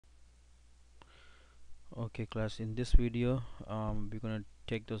Okay class, in this video we're gonna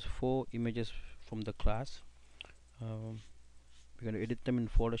take those 4 images from the class. We're gonna edit them in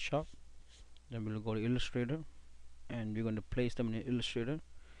Photoshop, then we'll go to Illustrator and we're going to place them in Illustrator,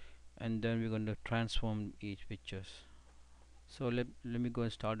 and then we're going to transform each pictures. So let me go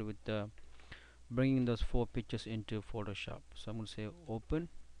and start with bringing those 4 pictures into Photoshop. So I'm going to say open,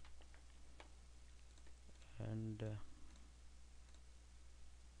 and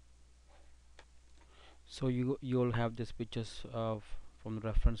so you'll have these pictures from the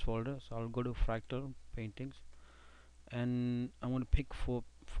reference folder. So I'll go to fractal paintings, and I'm going to pick four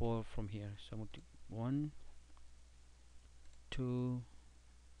from here. So I'm going to 1, 2,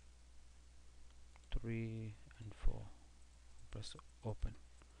 3 and 4. Press open.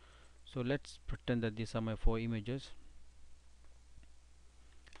 So let's pretend that these are my 4 images,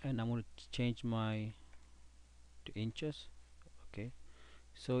 and I'm going to change my to inches. Okay,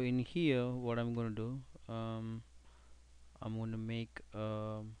 so in here what I'm going to do, I'm going to make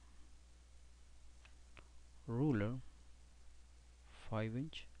a ruler 5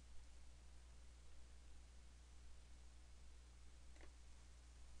 inch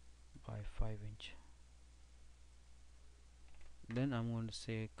by 5 inch. Then I'm going to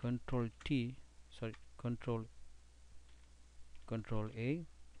say control A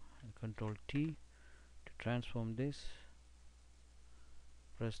and control T to transform this.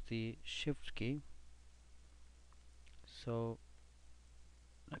 Press the shift key, so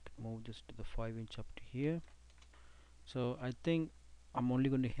I can move this to the 5 inch up to here. So I think I'm only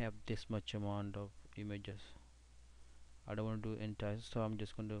going to have this much amount of images. I don't want to do entire, so I'm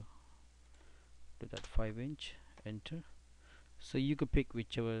just going to do that 5 inch, enter. So you could pick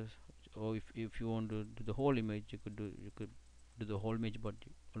whichever, or if you want to do the whole image, you could do the whole image, but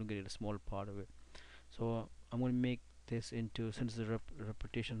you only get a small part of it. So I'm going to make this into, since the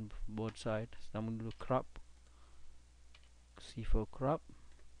repetition both sides, so I'm going to do crop, C4 crop,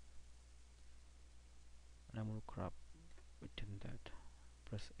 and I'm going to crop within that.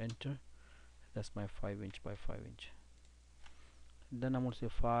 Press enter. That's my 5 inch by 5 inch. Then I'm going to say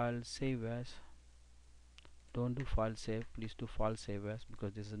file, save as. Don't do file save, please do file save as,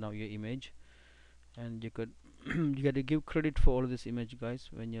 because this is now your image, and you could you got to give credit for all of this image, guys,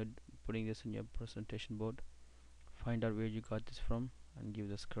 when you're putting this in your presentation board. Find out where you got this from and give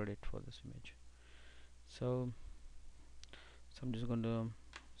this credit for this image. So I'm just going to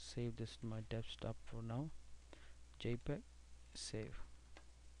save this to my desktop for now, JPEG, save,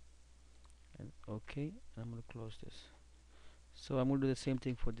 and okay, and I'm going to close this. So I'm going to do the same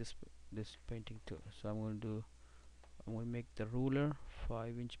thing for this painting too. So I'm going to make the ruler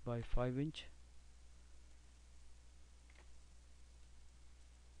 5 inch by 5 inch,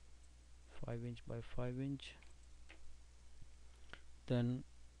 5 inch by 5 inch. Then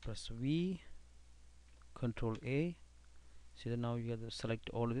press V, control A. See that now you have to select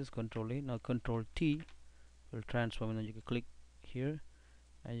all of this, control A. Now control T will transform, and then you can click here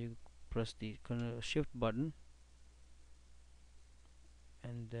and you press the shift button,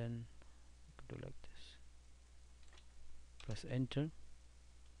 and then do like this. Press enter.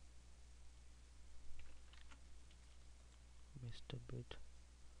 Missed a bit.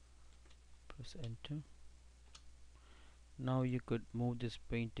 Press enter. Now you could move this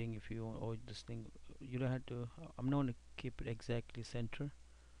painting if you want, or this thing. You don't have to. I'm not going to keep it exactly center,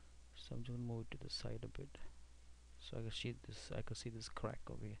 so I'm just going to move it to the side a bit, so I can see this. I can see this crack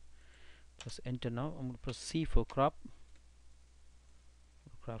over here. Press enter. Now I'm going to press C for crop.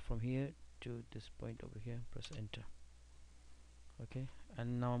 Crop from here to this point over here. Press enter. Okay,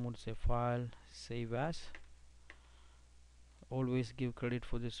 and now I'm going to say file, save as. Always give credit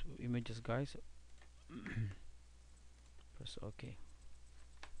for this images, guys. Press OK.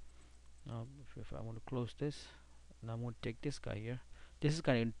 Now if I want to close this, now I'm going to take this guy here. This is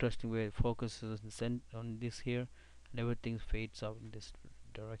kind of interesting where it focuses on this here, and everything fades out in this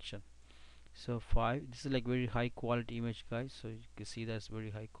direction. So 5, this is like very high quality image, guys, so you can see that's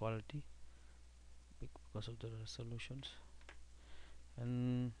very high quality because of the resolutions.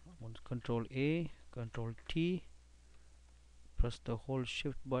 And I'm going to control A, control T, press the whole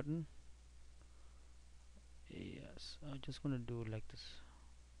shift button. Yes, I'm just going to do like this.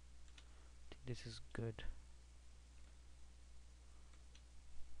 This is good.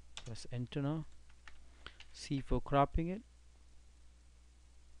 Press enter now. C for cropping it,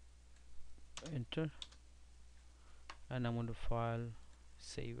 enter, and I'm going to file,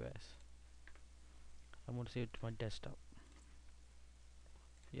 save as. I'm going to save it to my desktop.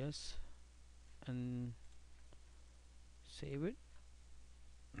 Yes, and save it.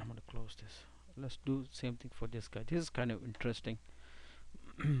 I'm going to close this. Let's do same thing for this guy. This is kind of interesting.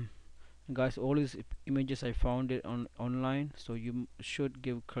 Guys, all these images I found it on online, so you should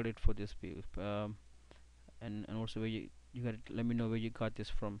give credit for this view. And also where you got let me know where you got this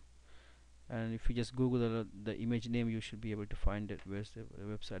from. And if you just google the image name, you should be able to find it where's the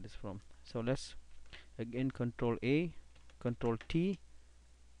website is from. So let's again control A, control T.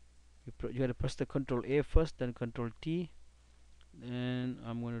 You gotta press the control A first, then control T, and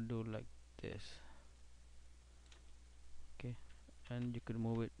I'm gonna do like this. Okay, and you could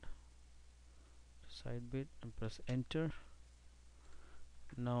move it side bit and press enter.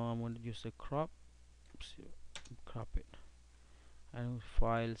 Now I'm going to use the crop, so crop it, and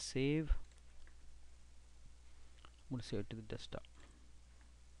file save. I'm going to save it to the desktop.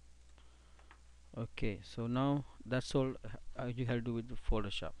 Okay, so now that's all you have to do with the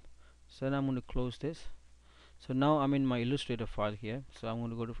Photoshop. So now I'm going to close this. So now I'm in my Illustrator file here. So I'm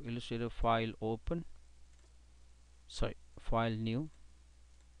going to go to Illustrator, file, open, sorry, file, new.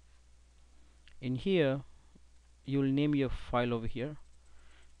 In here you will name your file over here. In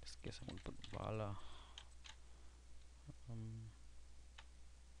this case I'm going to put Bala.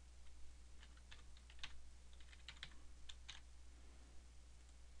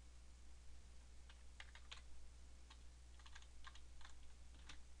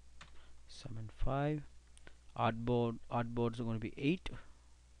 75. Artboards are going to be 8,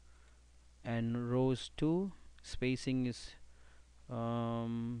 and rows 2. Spacing is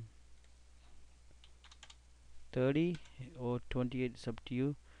 30 or 28, it's up to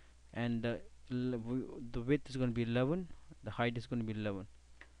you. And the width is going to be 11, the height is going to be 11.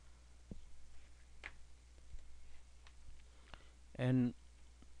 And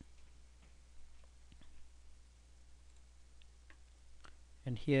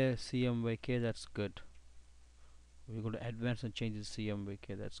here CMYK, that's good. We're going to advance and change the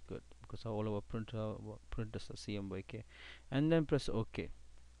CMYK, that's good, because all our printers are CMYK. And then press OK.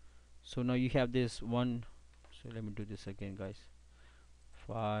 So now you have this one. So let me do this again, guys.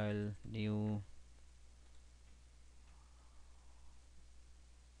 File, new,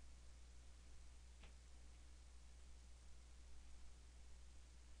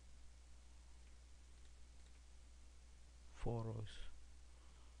 four rows.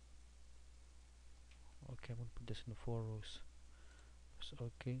 Okay, I'm going to put this in 4 rows. Press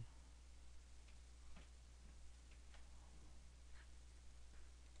OK.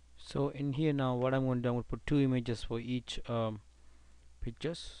 So in here now what I'm going to do, I'm going to put 2 images for each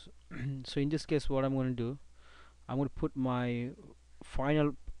pictures. So in this case what I'm going to do, I'm going to put my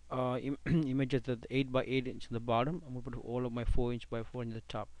final images at 8 by 8 inch in the bottom. I'm going to put all of my 4 inch by 4 in the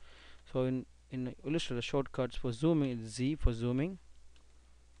top. So in Illustrator, shortcuts for zooming is Z for zooming.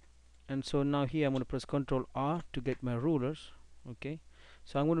 And so now here I'm going to press Ctrl R to get my rulers. Okay,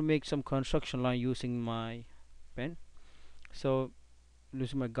 so I'm going to make some construction line using my pen. So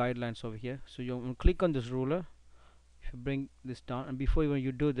using my guidelines over here. So you're going to click on this ruler. If you bring this down, and before even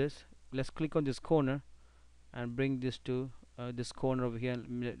you do this, let's click on this corner and bring this to this corner over here,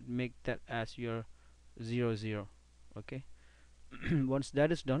 and make that as your 0 0. Okay. Once that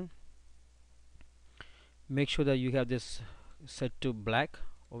is done, make sure that you have this set to black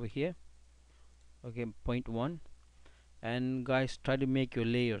over here. Okay, 0.1. And guys, try to make your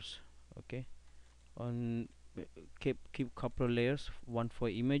layers. Okay, on keep couple of layers, one for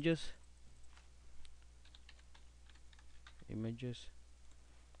images,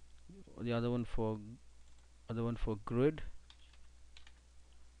 the other one for grid,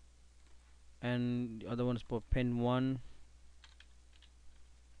 and the other one is for pen 1,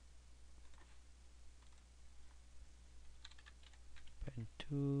 pen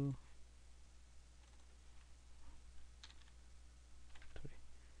 2, 3.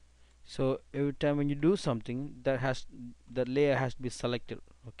 So every time when you do something, that layer has to be selected.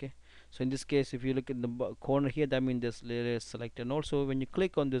 Okay, so in this case if you look in the corner here, that means this layer is selected. And also when you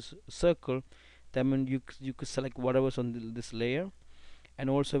click on this circle, that means you could select whatever's on this layer. And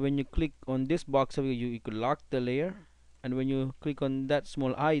also when you click on this box over here, you could lock the layer, and when you click on that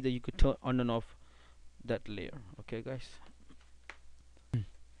small eye, that you could turn on and off that layer. Okay guys,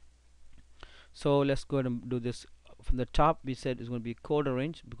 so let's go ahead and do this. From the top we said it's going to be quarter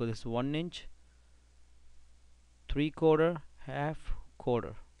inch because it's 1 inch, 3/4, half,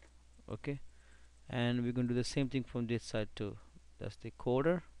 quarter. Okay, and we're going to do the same thing from this side too. That's the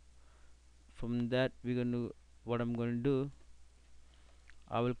quarter. From that we're going to, what I'm going to do,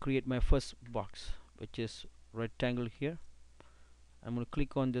 I will create my first box, which is rectangle here. I'm going to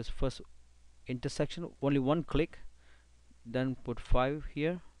click on this first intersection, only one click, then put 5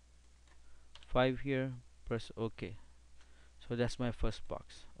 here, 5 here, press OK. So that's my first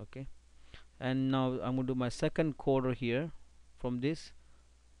box. Okay, and now I'm going to do my second quarter here. From this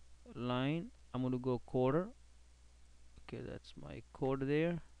line, I'm going to go quarter. Okay, that's my quarter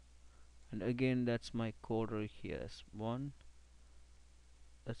there, and again that's my quarter here. That's one,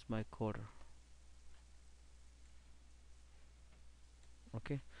 that's my quarter.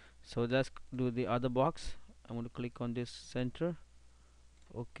 Okay, so let's do the other box. I'm going to click on this center.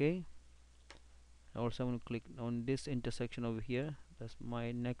 Okay, also I'm going to click on this intersection over here. That's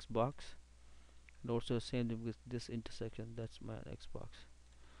my next box, and also same thing with this intersection. That's my next box.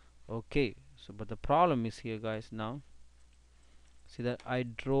 Okay, so but the problem is here, guys. Now see that I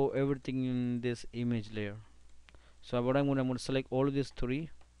draw everything in this image layer. So what I'm going to select all of these three.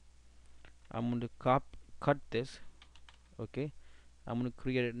 I'm going to cut this. Okay, I'm going to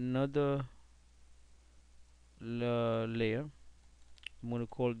create another layer. I'm going to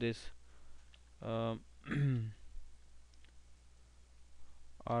call this um,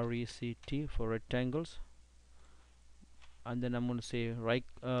 RECT for rectangles, and then I'm going to say right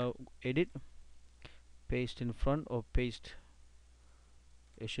edit, paste in front, or paste,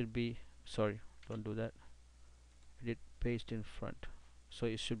 it should be, sorry, don't do that, edit paste in front, so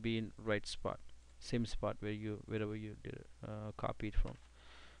it should be in right spot, same spot wherever you did it, copy it from.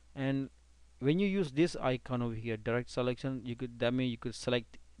 And when you use this icon over here, direct selection, you could, that means you could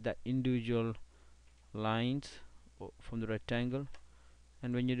select the individual lines from the rectangle,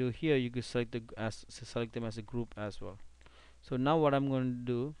 and when you do here, you could select select them as a group as well. So now what I'm going to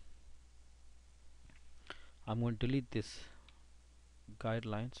do, I'm going to delete this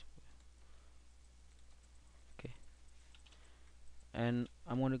guidelines. Okay, and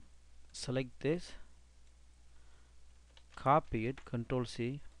I'm going to select this, copy it, Control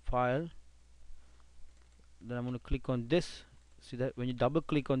C, file, then I'm going to click on this. See that when you double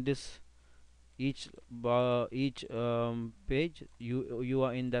click on this, each page, you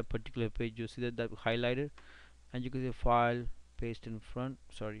are in that particular page. You see that highlighted, and you can say file, paste in front,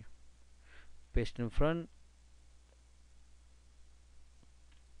 sorry, paste in front,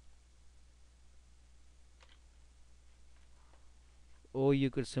 or you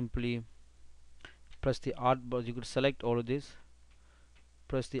could simply press the alt button. You could select all of this,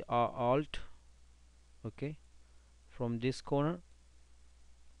 press the alt, okay, from this corner.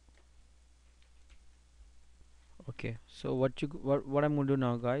 Okay, so what I'm going to do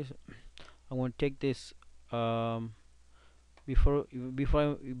now, guys, I'm going to take this, um, before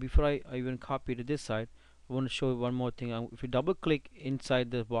I even copy to this side, I want to show you one more thing. If you double click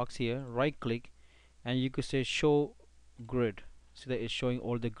inside the box here, right click, and you could say show grid. See that it's showing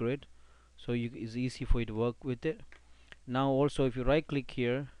all the grid, so it's easy for you to work with it. Now also, if you right click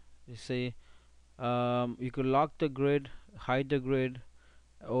here, you say you could lock the grid, hide the grid,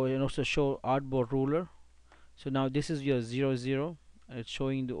 or and also show artboard ruler. So now this is your 0 0, and it's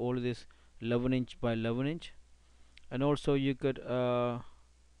showing the all this 11" by 11". And also you could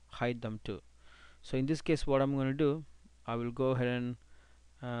hide them too. So in this case, what I'm going to do, I will go ahead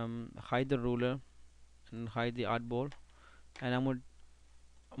and hide the ruler and hide the artboard, and I'm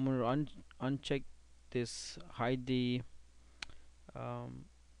going to uncheck this, hide the um,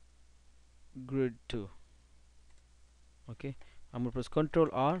 grid too. Okay, I'm going to press Ctrl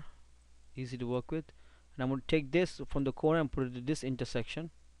R, easy to work with, and I'm going to take this from the corner and put it to this intersection.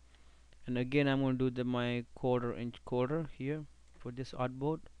 And again, I'm going to do my quarter-inch quarter here for this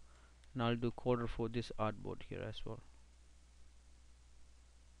artboard, and I'll do quarter for this artboard here as well.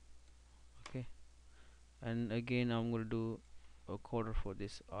 Okay, and again I'm going to do a quarter for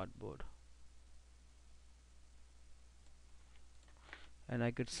this artboard, and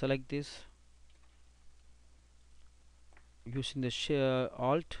I could select this using the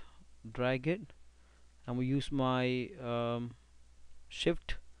alt, drag it, and we use my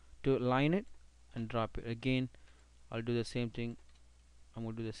shift to align it and drop it. Again, I'll do the same thing. I'm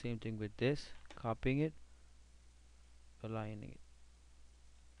going to do the same thing with this, copying it, aligning it.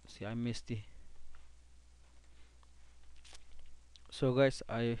 See, I missed the, so guys,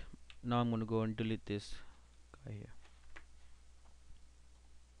 now I'm going to go and delete this guy here.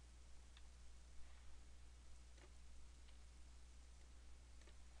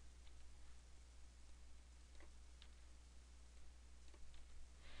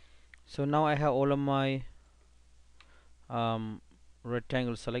 So now I have all of my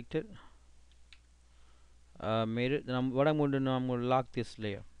rectangle selected, made it. Then what I'm going to do now, I'm going to lock this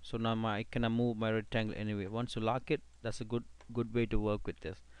layer, so now I cannot move my rectangle anyway. Once you lock it, that's a good way to work with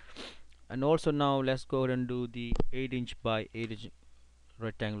this. And also now let's go ahead and do the 8" by 8"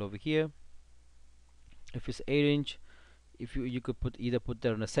 rectangle over here. If it's 8". If you could either put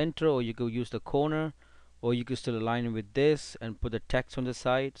that in the center, or you could use the corner, or you could still align it with this and put the text on the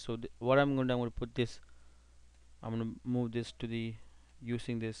side. So what I'm going to put this, I'm going to move this to the,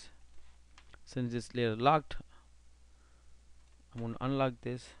 using this Since this layer locked, I'm going to unlock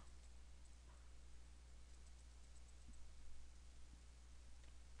this,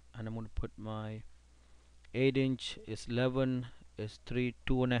 and I'm going to put my 8" is 11 is 3,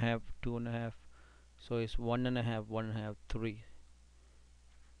 2.5, 2.5, so it's 1.5, 1.5, 3.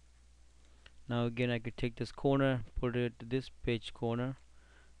 Now again I could take this corner, put it to this page corner,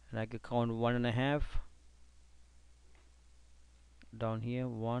 and I could count 1.5 down here,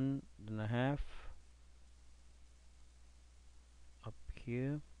 1.5 up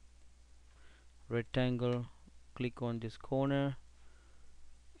here, rectangle, click on this corner,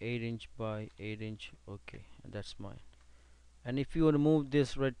 8" by 8". Okay, and that's mine. And if you want to move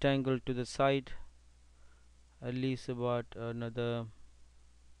this rectangle to the side at least about another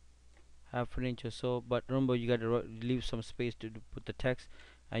half an inch or so, but remember you got to leave some space to put the text,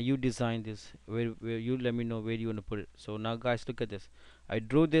 and you design this where you let me know where you want to put it. So now guys, look at this. I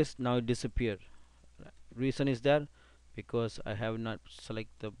drew this, now it disappeared. Reason is that because I have not select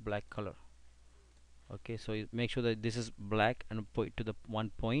the black color. Okay, so you make sure that this is black and put it to the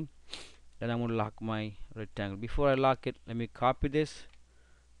one point. Then I'm going to lock my rectangle. Before I lock it, let me copy this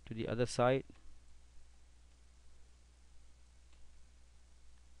to the other side.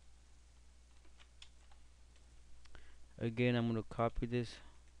 Again, I'm going to copy this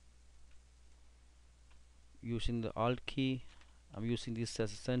using the Alt key. I'm using this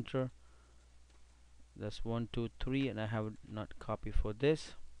as a center. That's 1, 2, 3, and I have not copied for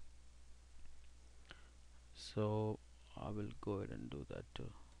this, so I will go ahead and do that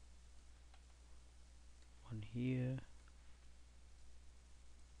too. One here,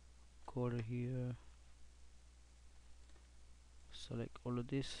 quarter here, select all of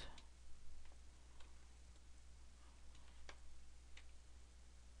this,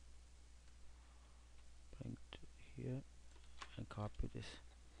 bring to here and copy this.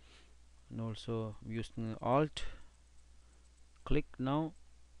 And also I'm using Alt, click now,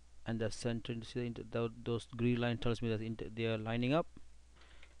 and the center, see those green line tells me that they are lining up.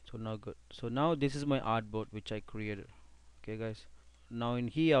 So now good. So now this is my artboard which I created. Okay guys, now in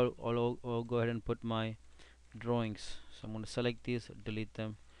here I'll go ahead and put my drawings. So I'm going to select these, delete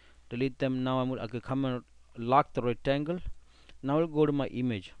them. Now I could come and lock the rectangle. Now I'll go to my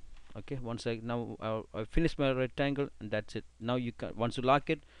image. Okay, once I finish my rectangle, and that's it. Now you can, once you lock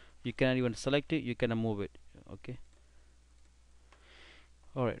it, you can even select it, you can move it. Okay,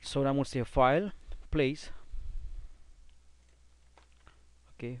 alright, so I'm going to say file, place.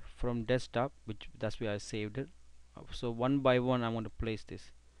 Okay, from desktop, which that's where I saved it. So one by one I'm going to place this.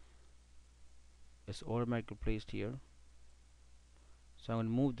 It's automatically placed here. So I'm going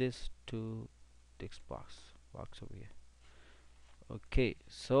to move this to text box over here. Okay,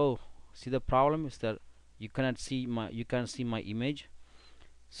 so see, the problem is that you can't see my image.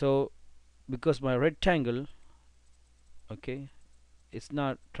 So because my rectangle, okay, it's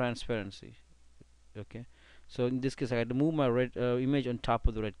not transparency. Okay, so in this case I had to move my image on top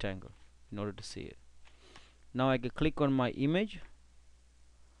of the rectangle in order to see it. Now I can click on my image,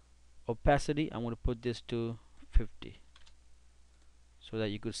 opacity, I'm going to put this to 50 so that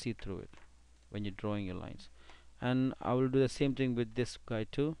you could see through it when you're drawing your lines. And I will do the same thing with this guy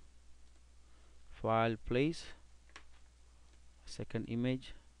too. File, place, second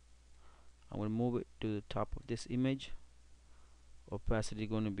image, I'm going to move it to the top of this image, opacity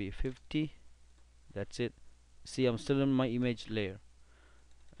going to be 50. That's it. See, I'm still in my image layer,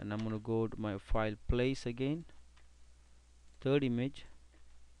 and I'm going to go to my file, place again, third image,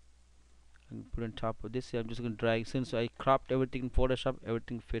 and put on top of this. See, I'm just going to drag, since I cropped everything in Photoshop,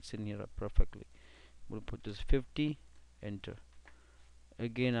 everything fits in here perfectly. I'm going to put this 50, enter.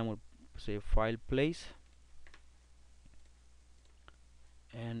 Again I'm going to say file, place,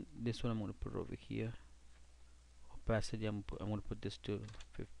 and this one I'm going to put over here, opacity I'm going to put this to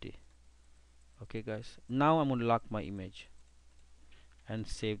 50. Okay guys, now I'm going to lock my image and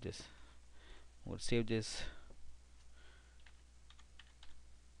save this. I'm going to save this.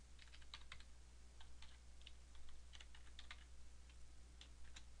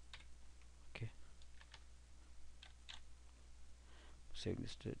 Okay, save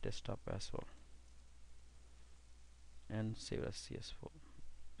this to desktop as well, and save as CS4.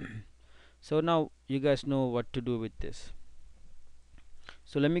 So now you guys know what to do with this.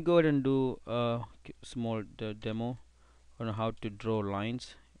 So let me go ahead and do a small demo on how to draw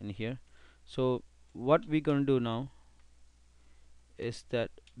lines in here. So what we're going to do now is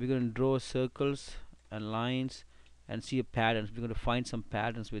that we're going to draw circles and lines and see a patterns. We're going to find some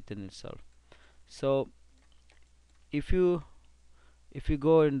patterns within itself. So if you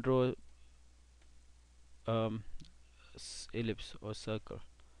go and draw ellipse or circle,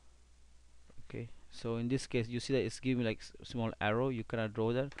 Okay, so in this case you see that it's giving me like small arrow. You cannot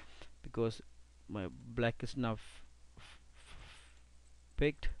draw that because my black is now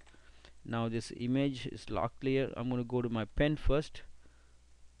picked. Now this image is locked layer. I'm going to go to my pen first,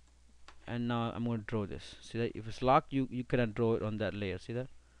 and now I'm going to draw this. See that if it's locked, you cannot draw it on that layer. See that?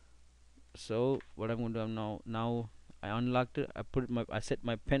 So what I'm going to do now I unlocked it. I set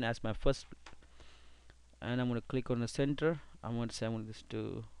my pen as my first, and I'm going to click on the center. I'm going to say I want this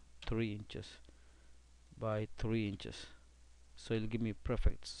to 3 inches by 3 inches, so it'll give me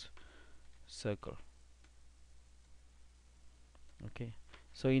perfect circle. Okay,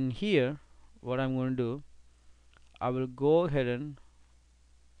 so in here what I'm going to do, I will go ahead and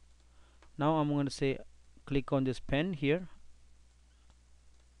now I'm going to say click on this pen here,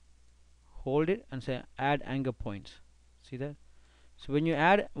 hold it and say add anchor points. See that? So when you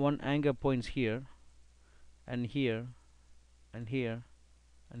add one anchor points here and here and here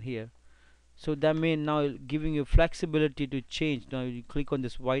and here, so that means now giving you flexibility to change. Now you click on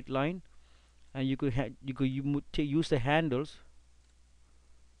this white line and you could use the handles,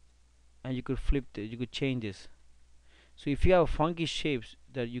 and you could flip this, you could change this. So if you have funky shapes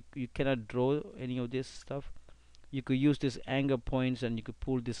that you cannot draw any of this stuff, you could use this anchor points and you could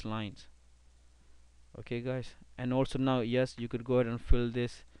pull these lines. Okay guys, and also now yes, you could go ahead and fill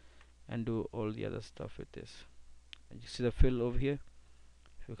this and do all the other stuff with this. And you see the fill over here.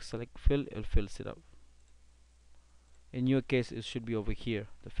 If you select fill, it fills it up. In your case it should be over here,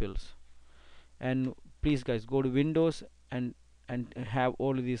 the fills. And please guys, go to Windows and have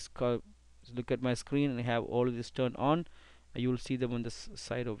all of these look at my screen and have all of this turned on, and you will see them on the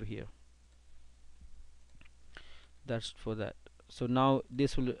side over here. That's for that. So now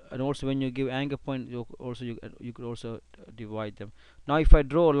this will, and also when you give anchor point, you could also divide them. Now if I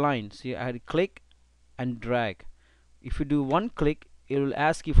draw a line, see I had to click and drag. If you do one click, it will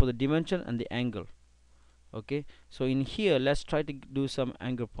ask you for the dimension and the angle. Okay, so in here let's try to do some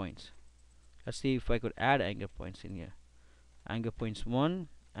anchor points. Let's see if I could add anchor points in here. Anchor points 1,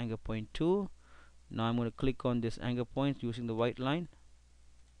 anchor point 2. Now I'm going to click on this anchor points using the white line.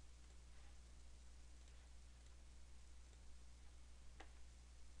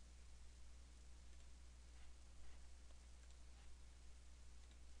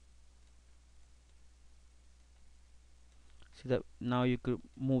 See that now you could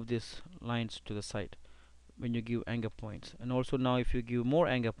move these lines to the side when you give anchor points. And also now if you give more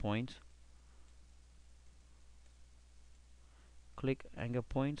anchor points, click anchor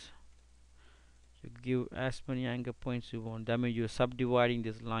points, you give as many anchor points you want. That means you're subdividing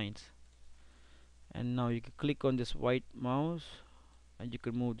these lines. And now you can click on this white mouse and you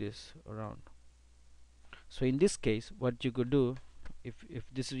can move this around. So in this case what you could do, if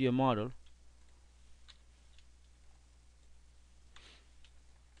this is your model,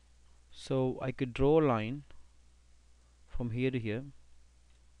 so I could draw a line from here to here,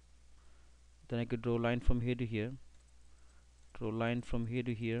 then I could draw a line from here to here, draw a line from here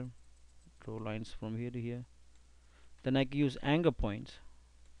to here, draw lines from here to here. Then I can use anchor points,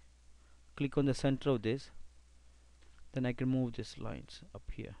 click on the center of this, then I can move these lines up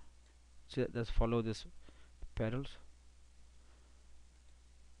here. So let's follow this pedals.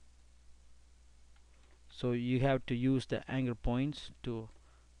 So you have to use the anchor points to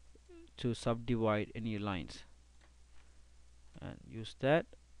subdivide any lines, and use that.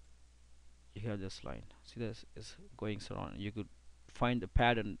 You have this line. See, this is going surround. You could find the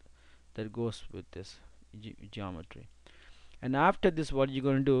pattern that goes with this geometry. And after this, what you're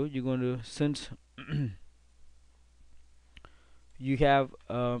going to do, you're going to, since you have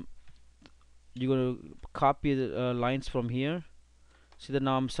you're going to copy the lines from here. See that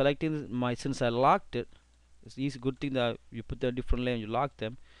now I'm selecting my, since I locked it, it's easy, good thing that you put them different layer and you lock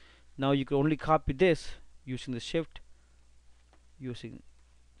them. Now you can only copy this using the shift,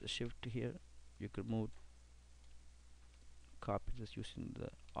 here. You could move, copy this using the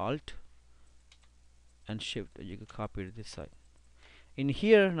alt and shift, and you can copy it this side. In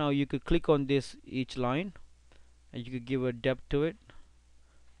here now you could click on this each line and you could give a depth to it.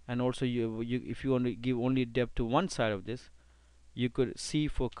 And also if you want to give only depth to one side of this, you could see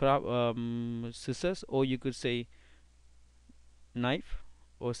for scissors, or you could say knife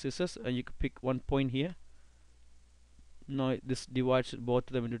or scissors, and you could pick one point here. Now this divides both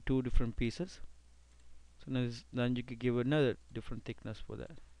of them into two different pieces. So now then you could give another different thickness for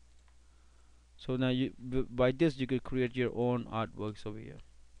that. So now by this you could create your own artworks over here.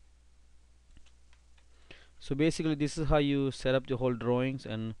 So basically this is how you set up the whole drawings,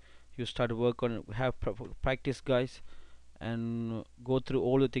 and you start work on it. Have practice guys, and go through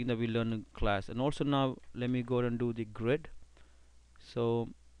all the things that we learned in class. And also now let me go and do the grid. So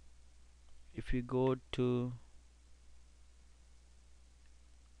if you go to,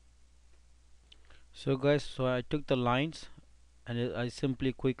 so guys, so I took the lines and I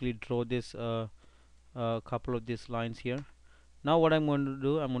simply quickly draw this couple of these lines here. Now what I'm going to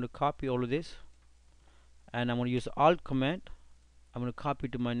do, I'm going to copy all of this and I'm going to use Alt command. I'm going to copy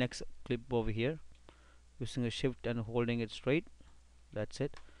to my next clip over here using a shift and holding it straight. That's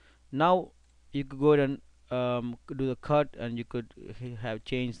it. Now you could go ahead and do the cut, and you could have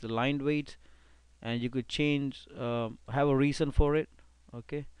changed the line weight, and you could change have a reason for it.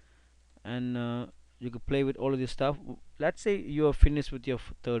 Okay, and you could play with all of this stuff. Let's say you are finished with your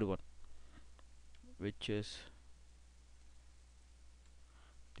third one, which is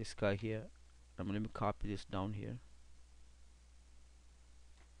this guy here. Let me copy this down here.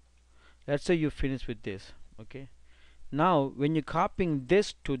 Let's say you finish with this. Okay, now when you're copying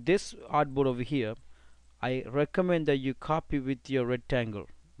this to this artboard over here, I recommend that you copy with your rectangle,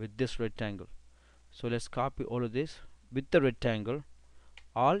 with this rectangle. So let's copy all of this with the rectangle,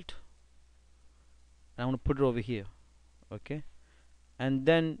 Alt, and I'm going to put it over here. Okay, and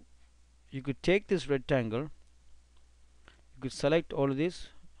then you could take this rectangle, you could select all of this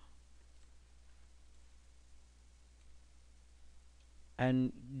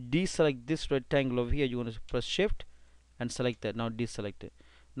and deselect this rectangle over here. You're going to press shift and select that. Now deselect it.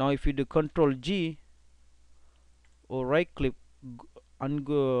 Now if you do Control G or right click,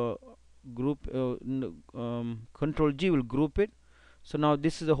 group, Control G will group it. So now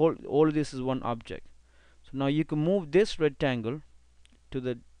this is the whole, all of this is one object. So now you can move this rectangle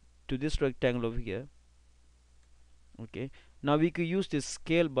to this rectangle over here. Okay, now we could use this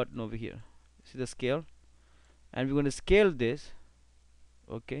scale button over here. See the scale, and we're going to scale this.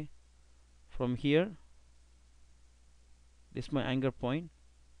 Okay, from here, this is my anchor point.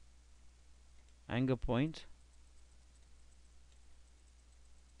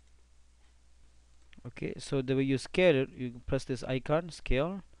 Okay, so the way you scale it, you press this icon,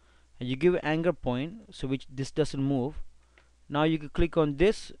 scale, and you give an anchor point, so which this doesn't move. Now you can click on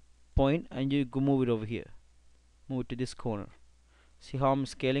this point and you can move it over here, move it to this corner. See how I'm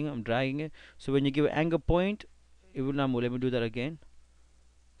scaling, I'm dragging it. So when you give an anchor point, it will not move. Let me do that again.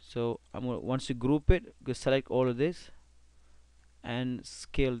 So I'm gonna, once you group it, you select all of this and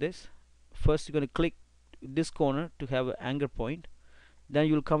scale this. First you're going to click this corner to have an anchor point, then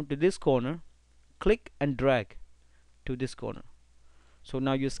you'll come to this corner, click and drag to this corner. So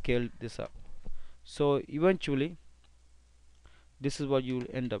now you scale this up. So eventually this is what you will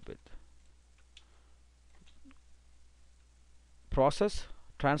end up with. Process,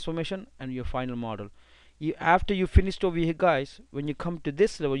 transformation, and your final model. After you finished over here, guys, when you come to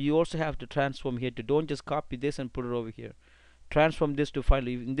this level, you also have to transform here. To don't just copy this and put it over here. Transform this to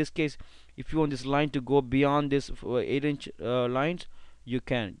finally, in this case, if you want this line to go beyond this 8-inch lines, you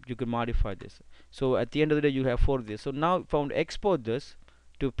can modify this. So at the end of the day, you have 4 of this. So now if I want to export this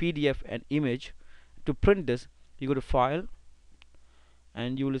to PDF and image, to print this, you go to File,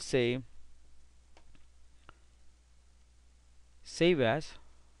 and you will say Save As.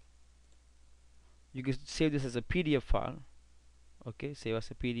 You can save this as a PDF file. Okay, save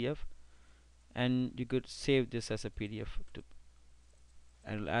as a PDF, and you could save this as a PDF to,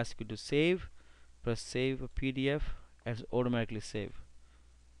 and it'll ask you to save. Press Save a PDF, and it's automatically save.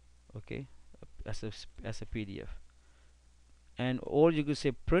 Okay, as a PDF. And or you could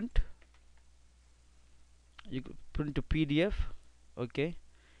say print. You could print to PDF. Okay,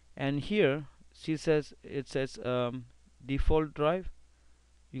 and here it says default drive.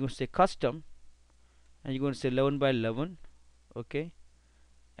 You're going to say custom, and you're going to say 11 by 11. Okay,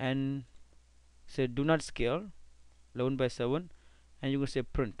 and say do not scale, 11 by 7, and you're going to say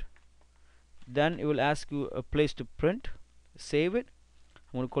print. Then it will ask you a place to print. Save it.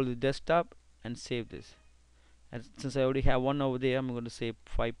 I'm going to call it desktop and save this. And since I already have one over there, I'm going to say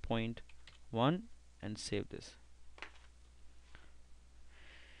 5.1 and save this.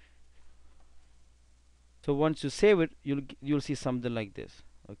 So once you save it, you'll see something like this.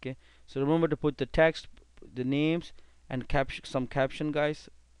 Okay, so remember to put the text, the names, and some caption, guys,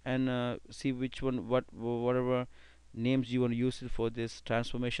 and see which one, whatever names you want to use it for this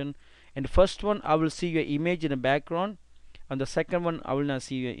transformation. And the first one, I will see your image in the background, and the second one, I will not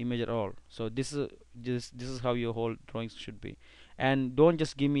see your image at all. So this is how your whole drawings should be. And don't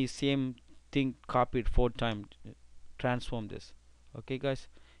just give me same thing copied 4 times. Transform this. Okay, guys,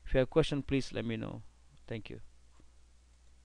 if you have a question, please let me know. Thank you.